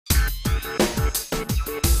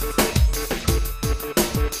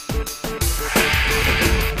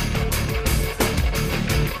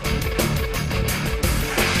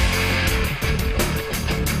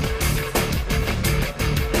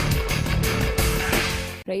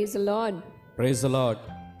Praise the Lord. Praise the Lord.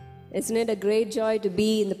 Isn't it a great joy to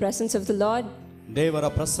be in the presence of the Lord? ದೇವರ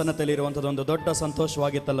ಪ್ರಸನ್ನತೆಯಲ್ಲಿ ಇರುವಂತದ್ದು ಒಂದು ದೊಡ್ಡ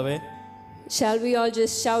ಸಂತೋಷವಾಗಿತ್ತಲ್ಲವೇ? Shall we all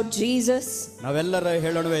just shout Jesus? ನಾವೆಲ್ಲರೂ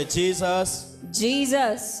ಹೇಳೋಣವೇ Jesus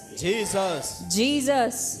Jesus. Jesus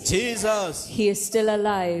Jesus. Jesus. He is still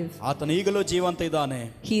alive. ಆತನು ಈಗಲೂ ಜೀವಂತ ಇದ್ದಾನೆ.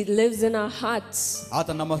 He lives in our hearts.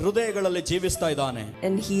 ಆತನು ನಮ್ಮ ಹೃದಯಗಳಲ್ಲಿ ಜೀವಿಸ್ತಾ ಇದ್ದಾನೆ.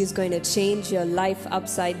 And he is going to change your life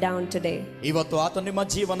upside down today. ಇವತ್ತು ಆತನು ನಿಮ್ಮ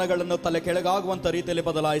ಜೀವನಗಳನ್ನು ತಲೆ ಕೆಳಗಾಗುವಂತ ರೀತಿಯಲ್ಲಿ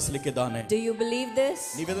ಬದಲಾಯಿಸಲಿಕ್ಕಿದ್ದಾನೆ. Do you believe this?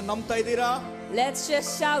 ನೀವು ಇದನ್ನು ನಂಬ್ತಾ ಇದ್ದೀರಾ? Let's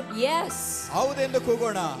just shout yes. ಹೌದೆಂದು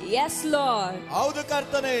ಕೂಗೋಣ. Yes, Lord. ಹೌದು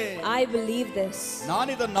ಕರ್ತನೇ. I believe this. ನಾನು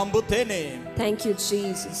ಇದನ್ನು ನಂಬುತ್ತೇನೆ. Thank you,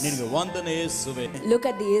 Jesus. ನಿನಗೆ ವಂದನೆ ಯೇಸುವೇ. Look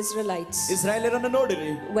at the Israelites. ಇಸ್ರಾಯೇಲರನ್ನು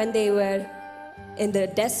ನೋಡಿರಿ. When they were in the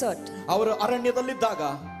desert, ಅವರು ಅರಣ್ಯದಲ್ಲಿದ್ದಾಗ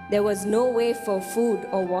there was no way for food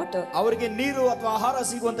or water. ಅವರಿಗೆ ನೀರು ಅಥವಾ ಆಹಾರ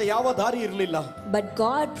ಸಿಗುವಂತ ಯಾವ ದಾರಿ ಇರಲಿಲ್ಲ. But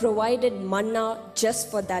God provided manna just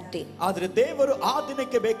for that day. ಆದರೆ ದೇವರು ಆ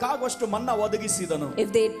ದಿನಕ್ಕೆ ಬೇಕಾಗುವಷ್ಟು ಮನ್ನಾ ಒದಗಿಸಿದನು. If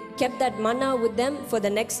they kept that manna with them for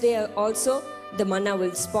the next day also, the manna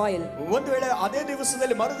will spoil. ಒಂದು ವೇಳೆ ಅದೇ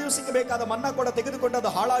ದಿವಸದಲ್ಲಿ ಮರು ದಿವಸಕ್ಕೆ ಬೇಕಾದ ಮನ್ನಾ ಕೂಡ ತೆಗೆದುಕೊಂಡು ಅದು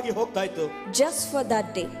ಹಾಳಾಗಿ ಹೋಗ್ತಾ ಇತ್ತು. Just for that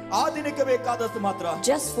day. ಆ ದಿನಕ್ಕೆ ಬೇಕಾದಷ್ಟು ಮಾತ್ರ.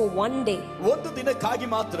 Just for one day. ಒಂದು ದಿನಕ್ಕಾಗಿ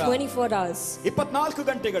ಮಾತ್ರ. 24 hours. 24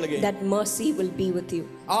 ಗಂಟೆಗಳಿಗೆ. That mercy will be with you.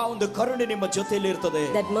 ಆ ಒಂದು ಕರುಣೆ ನಿಮ್ಮ ಜೊತೆಯಲ್ಲಿ ಇರ್ತದೆ.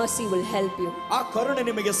 That mercy will help you. ಆ ಕರುಣೆ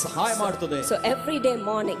ನಿಮಗೆ ಸಹಾಯ ಮಾಡುತ್ತದೆ. So every day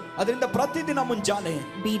morning, ಅದರಿಂದ ಪ್ರತಿದಿನ ಮುಂಜಾನೆ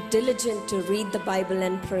be diligent to read the Bible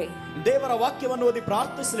and pray. ದೇವರ ವಾಕ್ಯವನ್ನು ಓದಿ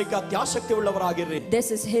ಪ್ರಾರ್ಥಿಸಲಿಕ್ಕೆ ಅತ್ಯಾಸಕ್ತಿ ಉಳ್ಳವರಾಗಿರಿ. This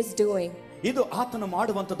is his doing. ಇದು ಆತನು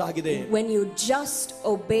ಮಾಡುವಂತದ್ದಾಗಿದೆ. When you just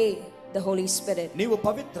obey the Holy Spirit, ನೀವು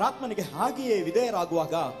ಪವಿತ್ರಾತ್ಮನಿಗೆ ಹಾಗೆಯೇ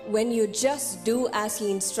ವಿಧೇಯರಾಗುವಾಗ, when you just do as he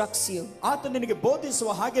instructs you, ಆತನು ನಿನಗೆ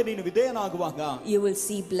ಬೋಧಿಸುವ ಹಾಗೆ ನೀನು ವಿಧೇಯನಾಗುವಾಗ, you will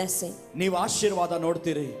see blessing. ನೀವು ಆಶೀರ್ವಾದ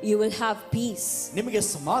ನೋಡ್ತೀರಿ. You will have peace. ನಿಮಗೆ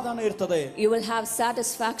ಸಮಾಧಾನ ಇರ್ತದೆ. You will have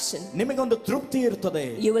satisfaction. ನಿಮಗೆ ಒಂದು ತೃಪ್ತಿ ಇರ್ತದೆ.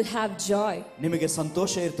 You will have joy. ನಿಮಗೆ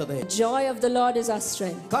ಸಂತೋಷ ಇರ್ತದೆ. Joy of the Lord is our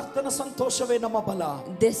strength. ಕರ್ತನ ಸಂತೋಷವೇ ನಮ್ಮ ಬಲ.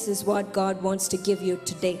 This is what God wants to give you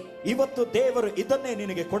today. ಇವತ್ತು ದೇವರು ಇದನ್ನೇ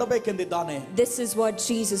ನಿನಗೆ ಕೊಡಬೇಕೆಂದಿದ್ದಾನೆ. This is what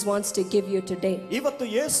Jesus wants to give you today. ಇವತ್ತು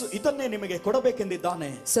ಯೇಸು ಇದನ್ನೇ ನಿಮಗೆ ಕೊಡಬೇಕೆಂದಿದ್ದಾನೆ.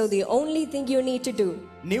 So the only thing you need to do,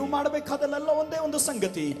 ನೀವು ಮಾಡಬೇಕಾದಲ್ಲ ಒಂದೇ ಒಂದು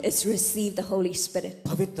ಸಂಗತಿ, is receive the Holy Spirit.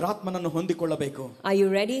 ಪವಿತ್ರಾತ್ಮನನ್ನು ಹೊಂದಿಕೊಳ್ಳಬೇಕು. Are you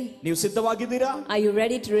ready? ನೀವು ಸಿದ್ಧವಾಗಿದ್ದೀರಾ? Are you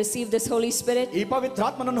ready to receive this Holy Spirit? ಈ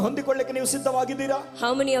ಪವಿತ್ರಾತ್ಮನನ್ನು ಹೊಂದಿಕೊಳ್ಳಕ್ಕೆ ನೀವು ಸಿದ್ಧವಾಗಿದ್ದೀರಾ?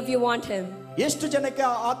 How many of you want him? ಎಷ್ಟು ಜನಕ್ಕೆ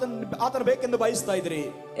ಆತನ ಬೇಕೆಂದು ಬಯಸ್ತಾ ಇದ್ದೀರಿ?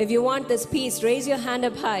 If you want this peace, raise your hand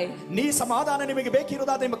up high. ನೀ ಸಮಾಧಾನ ನಿಮಗೆ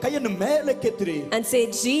ಬೇಕಿರುವುದಾದ್ರೆ ನಿಮ್ಮ ಕೈಯನ್ನು ಮೇಲೆ ಕೆತ್ತಿರಿ. And say,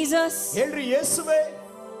 Jesus. ಹೇಳ್ರಿ, ಯೇಸುವೇ.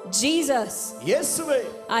 Jesus. ಯೇಸುವೇ.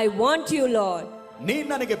 I want you, Lord. ನೀ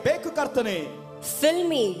ನನಗೆ ಬೇಕು ಕರ್ತನೇ. Fill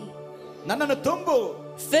me. ನನ್ನನ್ನು ತುಂಬು.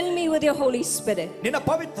 Fill me with your Holy Spirit. ನಿನ್ನ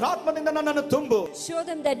ಪವಿತ್ರಾತ್ಮದಿಂದ ನನ್ನನ್ನು ತುಂಬು. Show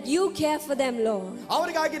them that you care for them, Lord.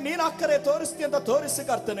 ಅವರಿಗಾಗಿ ನೀನು ಅಕ್ಕರೆ ತೋರಿಸ್ತಿ ಅಂತ ತೋರಿಸಿ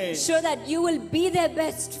ಕರ್ತನೇ. Show that you will be their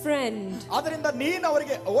best friend. ಅದರಿಂದ ನೀನು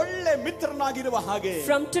ಅವರಿಗೆ ಒಳ್ಳೆ ಮಿತ್ರನಾಗಿರುವ ಹಾಗೆ.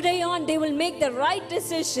 From today on they will make the right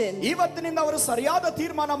decision. ಇವತ್ತಿನಿಂದ ಅವರು ಸರಿಯಾದ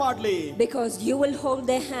ತೀರ್ಮಾನ ಮಾಡಲಿ. Because you will hold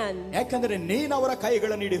their hand. ಯಾಕಂದ್ರೆ ನೀನು ಅವರ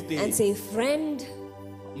ಕೈಗಳನ್ನು ಹಿಡಿಯುತ್ತಿ. And say, friend.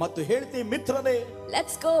 ಮತ್ತು ಹೇಳ್ತಿ, ಮಿತ್ರನೇ.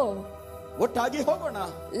 Let's go. ಒಟ್ಟಾಗಿ ಹೋಗೋಣ.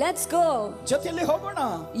 Let's go. ಜೊತೆಯಲ್ಲಿ ಹೋಗೋಣ.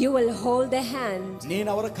 You will hold their hand. ನೀನು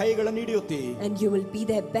ಅವರ ಕೈಗಳನ್ನು ಹಿಡಿಯುತ್ತಿ. And you will be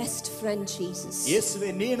their best friend, Jesus.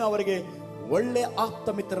 ಯೇಸುವೇ, ನೀನು ಅವರಿಗೆ ಒಳ್ಳೆ ಆಪ್ತ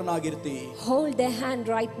ಮಿತ್ರನಾಗಿರ್ತಿ. Hold their hand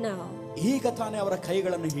right now. ಈಗ ತಾನೇ ಅವರ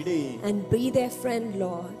ಕೈಗಳನ್ನು ಹಿಡಿ. And be their friend,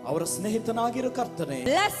 Lord. ಅವರ ಸ್ನೇಹಿತನಾಗಿರು ಕರ್ತನೇ.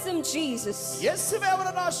 Bless them, Jesus. ಯೇಸುವೇ,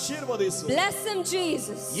 ಅವರನ್ನು ಆಶೀರ್ವದಿಸು. Bless them,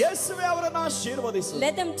 Jesus. ಯೇಸುವೇ, ಅವರನ್ನು ಆಶೀರ್ವದಿಸು.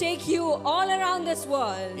 Let them take you all around this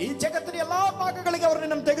world. ಈ ಜಗತ್ತಿನ ಎಲ್ಲಾ ಭಾಗಗಳಿಗೆ ಅವರು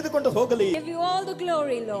ನಿನ್ನನ್ನು ತೆಗೆದುಕೊಂಡು ಹೋಗಲಿ. Give you all the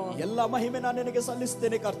glory, Lord. ಎಲ್ಲ ಮಹಿಮೆ ನಾನು ನಿನಗೆ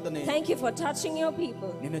ಸಲ್ಲಿಸುತ್ತೇನೆ ಕರ್ತನೇ. Thank you for touching your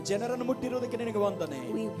people. ನಿನ್ನ ಜನರನ್ನು ಮುಟ್ಟಿರುವುದಕ್ಕೆ ನಿನಗೆ ವಂದನೆ.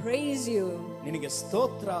 We praise you. ನಿನಗೆ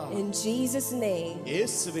ಸ್ತೋತ್ರ. In Jesus' name.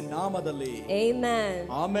 ಯೇಸುವಿನ ನಾಮದಲ್ಲಿ. Amen.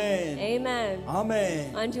 Amen. Amen. Amen.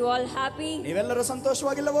 Aren't you all happy? ನೀವೆಲ್ಲರೂ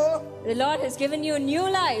ಸಂತೋಷವಾಗಿಲ್ಲವೋ? The Lord has given you a new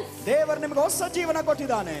life. ದೇವರು ನಿಮಗೆ ಹೊಸ ಜೀವನ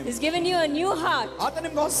ಕೊಟ್ಟಿದ್ದಾನೆ. He's given you a new heart. ಆತ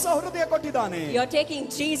ನಿಮಗೆ ಹೊಸ ಹೃದಯ ಕೊಟ್ಟಿದ್ದಾನೆ. You're taking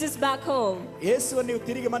Jesus back home. ಯೇಸುವನ್ನು ನೀವು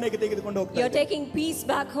ತಿರುಗಿ ಮನೆಗೆ ತೆಗೆದುಕೊಂಡು ಹೋಗ್ತಾ You're ಇದ್ದೀರಿ. taking peace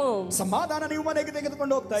back home. ಸಮಾಧಾನ ನೀವು ಮನೆಗೆ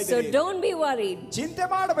ತೆಗೆದುಕೊಂಡು ಹೋಗ್ತಾ So ಇದ್ದೀರಿ. don't be worried. ಚಿಂತೆ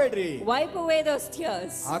ಮಾಡಬೇಡ್ರಿ. Wipe away those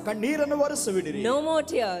tears. ಆ ಕಣ್ಣೀರನ್ನು ಒರೆಸಿ ಬಿಡಿರಿ. No more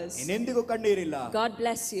tears. ಇನ್ನೆಂದಿಗೂ ಕಣ್ಣೀರಿಲ್ಲ. God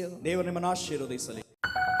bless you. ದೇವರು ನಿಮ್ಮನ್ನು ಆಶೀರ್ವದಿಸಲಿ.